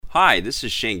Hi, this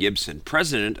is Shane Gibson,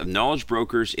 President of Knowledge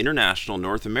Brokers International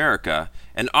North America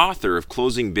and author of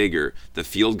Closing Bigger, the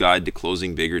Field Guide to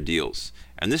Closing Bigger Deals.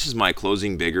 And this is my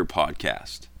Closing Bigger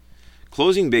podcast.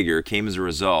 Closing Bigger came as a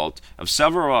result of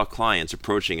several of our clients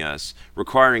approaching us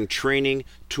requiring training,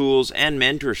 tools, and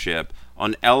mentorship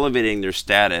on elevating their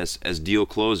status as deal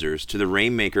closers to the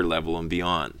Rainmaker level and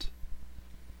beyond.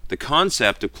 The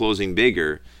concept of closing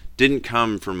bigger didn't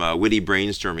come from a witty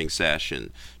brainstorming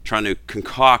session trying to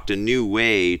concoct a new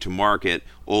way to market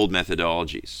old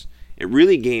methodologies. It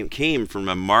really came from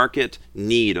a market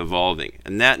need evolving,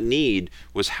 and that need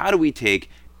was how do we take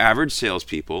average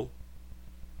salespeople,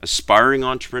 aspiring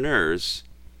entrepreneurs,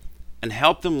 and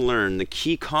help them learn the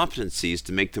key competencies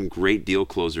to make them great deal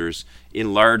closers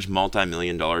in large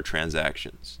multi-million-dollar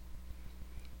transactions.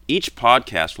 Each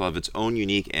podcast will have its own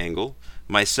unique angle.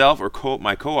 Myself or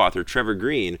my co-author Trevor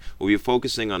Green will be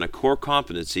focusing on a core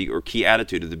competency or key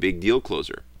attitude of the big deal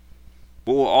closer.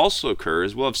 What will also occur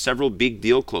is we'll have several big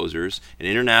deal closers in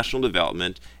international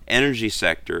development, energy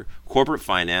sector, corporate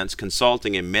finance,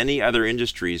 consulting, and many other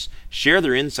industries share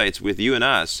their insights with you and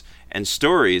us and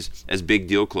stories as big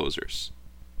deal closers.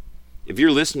 If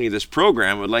you're listening to this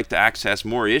program and would like to access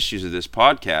more issues of this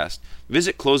podcast,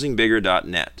 visit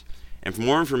closingbigger.net. And for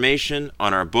more information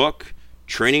on our book,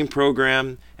 training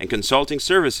program, and consulting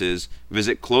services,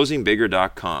 visit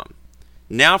closingbigger.com.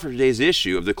 Now for today's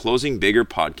issue of the Closing Bigger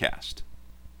podcast.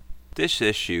 This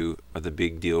issue of the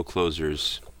Big Deal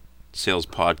Closers Sales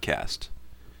Podcast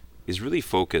is really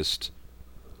focused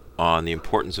on the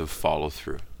importance of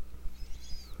follow-through.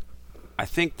 I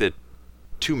think that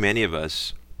too many of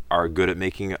us are good at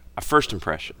making a first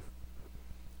impression.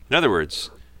 In other words,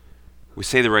 we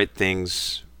say the right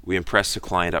things, we impress the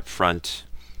client up front,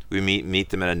 we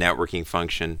meet them at a networking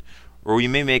function, or we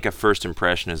may make a first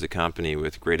impression as a company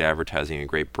with great advertising and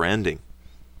great branding.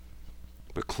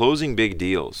 But closing big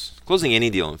deals, closing any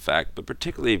deal in fact, but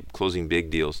particularly closing big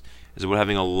deals, is about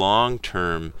having a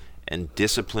long-term and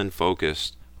disciplined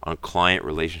focus on client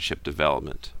relationship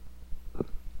development.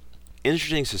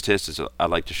 Interesting statistics I'd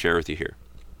like to share with you here.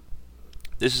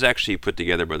 This is actually put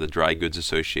together by the Dry Goods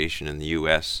Association in the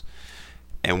U.S.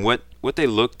 And what they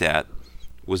looked at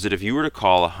was that if you were to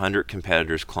call 100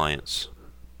 competitors' clients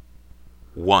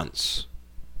once,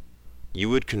 you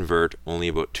would convert only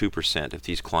about 2% if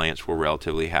these clients were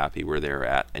relatively happy where they were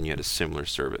at and you had a similar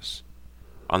service.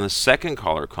 On the second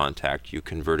caller contact, you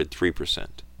converted 3%.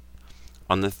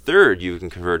 On the third, you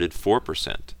converted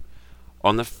 4%.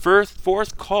 On the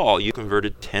fourth call, you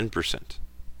converted 10%.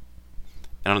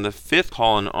 And on the fifth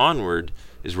call and onward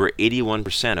is where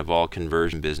 81% of all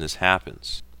conversion business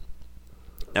happens.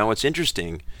 Now what's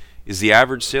interesting is the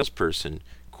average salesperson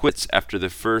quits after the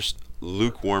first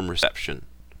lukewarm reception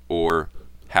or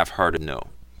half-hearted no.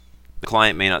 The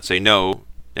client may not say no,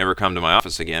 never come to my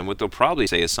office again. What they'll probably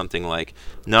say is something like,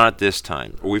 not at this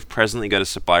time, or we've presently got a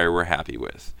supplier we're happy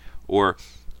with, or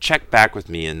check back with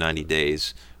me in 90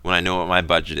 days when I know what my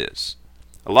budget is.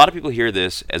 A lot of people hear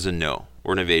this as a no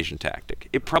or an evasion tactic.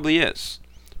 It probably is.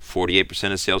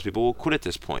 48% of salespeople will quit at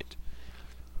this point.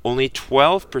 Only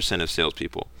 12% of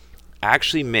salespeople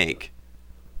actually make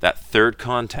that third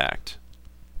contact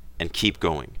and keep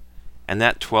going. And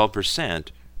that 12%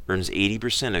 earns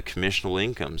 80% of commissionable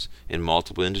incomes in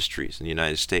multiple industries in the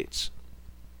United States.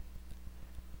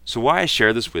 So why I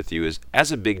share this with you is,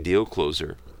 as a big deal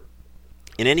closer,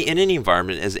 in any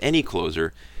environment, as any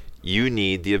closer, you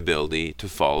need the ability to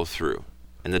follow through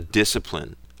and the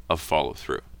discipline of follow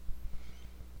through.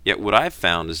 Yet what I've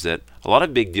found is that a lot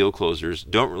of big deal closers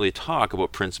don't really talk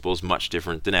about principles much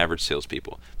different than average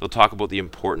salespeople. They'll talk about the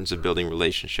importance of building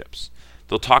relationships.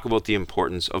 They'll talk about the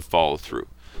importance of follow-through.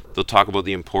 They'll talk about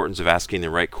the importance of asking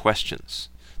the right questions.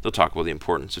 They'll talk about the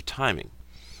importance of timing.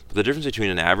 But the difference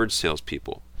between average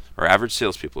salespeople,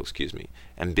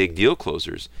 and big deal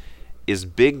closers is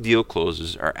big deal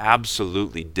closers are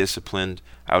absolutely disciplined.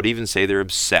 I would even say they're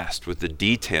obsessed with the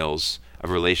details of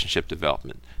relationship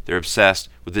development. They're obsessed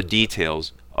with the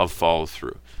details of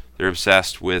follow-through. They're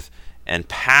obsessed with and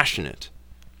passionate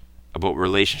about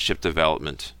relationship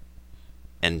development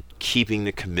and keeping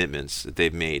the commitments that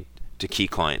they've made to key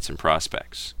clients and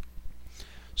prospects.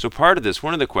 So part of this,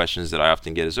 one of the questions that I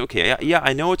often get is, okay, yeah,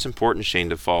 I know it's important, Shane,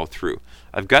 to follow through.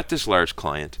 I've got this large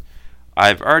client.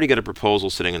 I've already got a proposal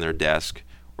sitting on their desk,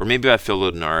 or maybe I filled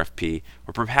out an RFP,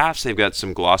 or perhaps they've got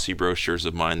some glossy brochures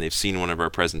of mine, they've seen one of our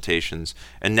presentations,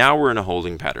 and now we're in a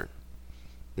holding pattern.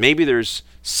 Maybe there's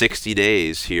 60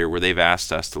 days here where they've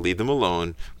asked us to leave them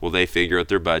alone while they figure out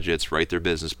their budgets, write their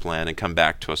business plan, and come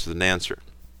back to us with an answer.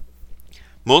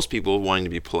 Most people, wanting to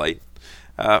be polite,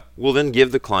 will then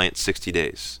give the client 60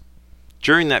 days.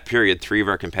 During that period, 3 of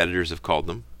our competitors have called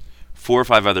them. 4 or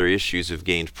 5 other issues have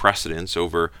gained precedence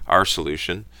over our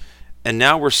solution. And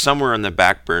now we're somewhere on the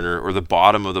back burner or the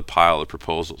bottom of the pile of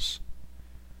proposals.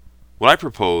 What I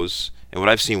propose and what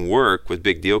I've seen work with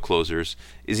big deal closers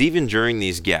is even during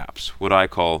these gaps, what I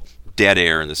call dead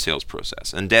air in the sales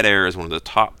process. And dead air is one of the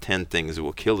top 10 things that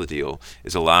will kill the deal,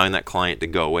 is allowing that client to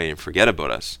go away and forget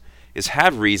about us, is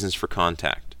have reasons for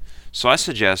contact. So I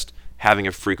suggest having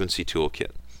a frequency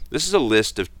toolkit. This is a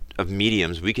list of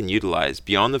mediums we can utilize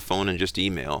beyond the phone and just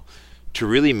email to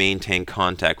really maintain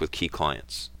contact with key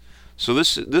clients. So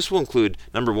this will include,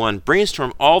 number 1,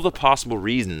 brainstorm all the possible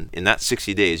reason in that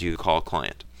 60 days you could call a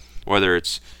client. Whether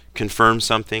it's confirm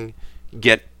something,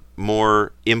 get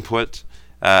more input,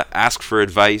 ask for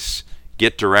advice,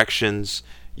 get directions,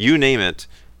 you name it.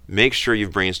 Make sure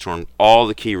you've brainstormed all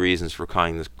the key reasons for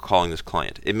calling this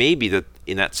client. It may be that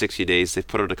in that 60 days they've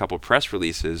put out a couple of press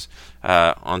releases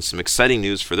on some exciting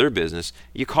news for their business.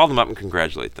 You call them up and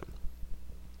congratulate them.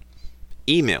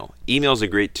 Email is a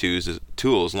great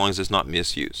tool as long as it's not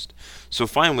misused. So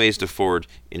find ways to forward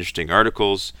interesting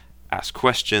articles, ask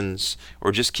questions,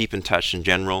 or just keep in touch in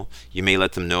general. You may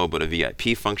let them know about a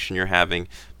VIP function you're having,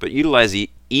 but utilize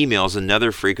email as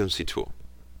another frequency tool.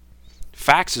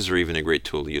 Faxes are even a great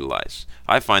tool to utilize.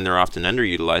 I find they're often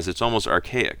underutilized. It's almost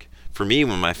archaic. For me,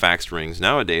 when my fax rings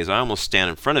nowadays, I almost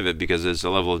stand in front of it because there's a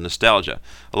level of nostalgia.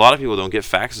 A lot of people don't get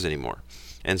faxes anymore.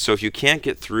 And so if you can't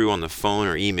get through on the phone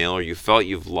or email, or you felt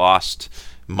you've lost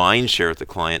mind share with the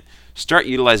client, start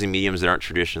utilizing mediums that aren't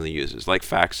traditionally used, like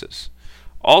faxes.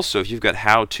 Also, if you've got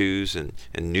how-tos and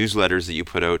newsletters that you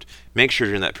put out, make sure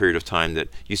during that period of time that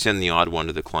you send the odd one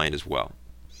to the client as well.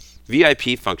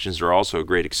 VIP functions are also a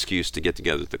great excuse to get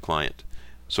together with the client.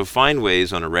 So find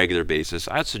ways on a regular basis,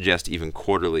 I'd suggest even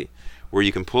quarterly, where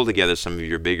you can pull together some of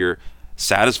your bigger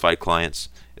satisfied clients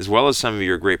as well as some of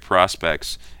your great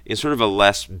prospects in sort of a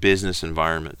less business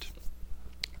environment.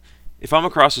 If I'm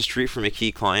across the street from a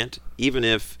key client, even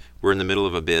if we're in the middle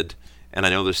of a bid and I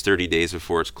know there's 30 days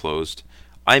before it's closed,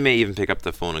 I may even pick up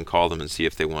the phone and call them and see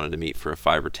if they wanted to meet for a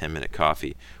 5 or 10 minute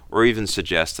coffee, or even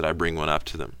suggest that I bring one up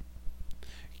to them.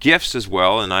 Gifts as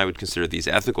well, and I would consider these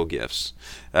ethical gifts.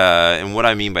 And what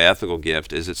I mean by ethical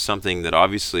gift is it's something that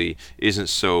obviously isn't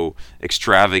so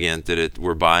extravagant that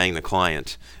we're buying the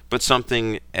client, but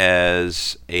something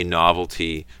as a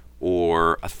novelty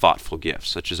or a thoughtful gift,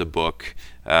 such as a book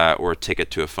or a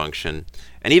ticket to a function,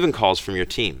 and even calls from your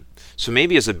team. So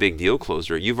maybe as a big deal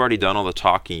closer, you've already done all the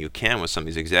talking you can with some of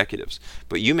these executives,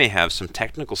 but you may have some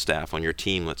technical staff on your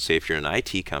team. Let's say if you're an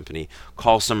IT company,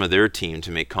 call some of their team to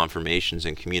make confirmations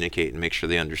and communicate and make sure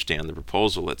they understand the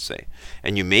proposal, let's say.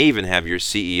 And you may even have your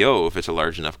CEO, if it's a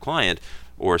large enough client,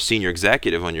 or a senior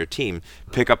executive on your team,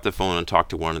 pick up the phone and talk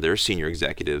to one of their senior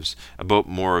executives about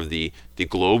more of the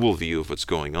global view of what's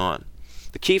going on.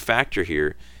 The key factor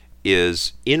here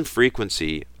is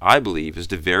infrequency, I believe, is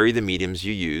to vary the mediums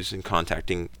you use in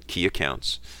contacting key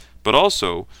accounts, but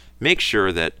also make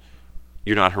sure that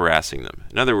you're not harassing them.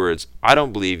 In other words, I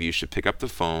don't believe you should pick up the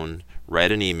phone,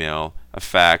 write an email, a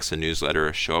fax, a newsletter,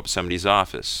 or show up somebody's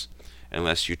office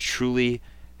unless you truly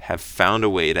have found a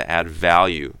way to add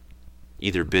value,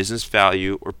 either business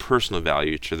value or personal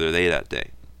value to their day that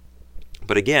day.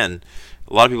 But again,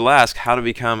 a lot of people ask how to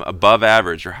become above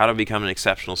average or how to become an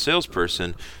exceptional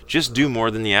salesperson. Just do more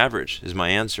than the average is my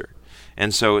answer.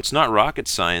 And so it's not rocket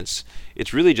science.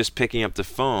 It's really just picking up the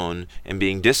phone and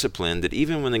being disciplined that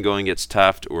even when the going gets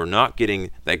tough or not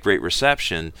getting that great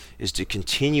reception, is to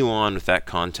continue on with that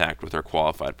contact with our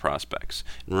qualified prospects.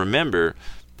 And remember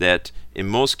that in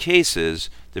most cases,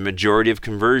 the majority of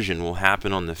conversion will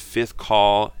happen on the 5th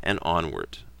call and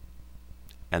onward.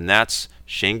 And that's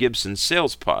Shane Gibson's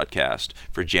Sales Podcast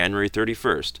for January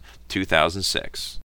 31st, 2006.